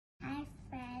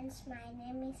friends, my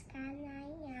name is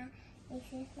Kanaya. This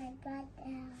is my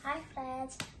brother. Hi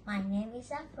friends, my name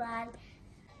is Afran,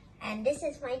 and this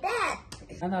is my dad.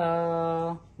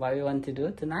 Hello, what we want to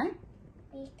do tonight?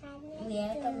 We can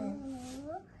Yeah,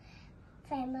 do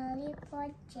family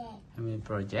project. Family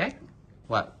project?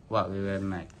 What we will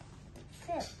make?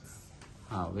 Fruits.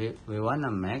 We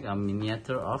wanna make a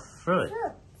miniature of fruit.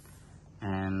 Fruits.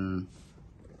 And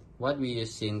what we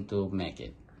using to make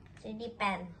it? 3D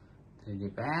pen.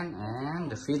 3D pen and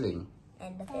the filling.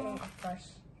 And the filling, of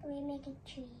course. We make a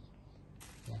tree.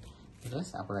 Ya.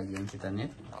 Terus apa lagi yang kita need?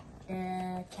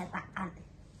 The cetakan.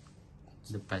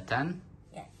 The pattern.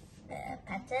 Yeah, the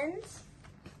patterns.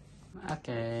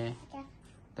 Okay, Okay.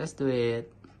 let's do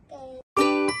it.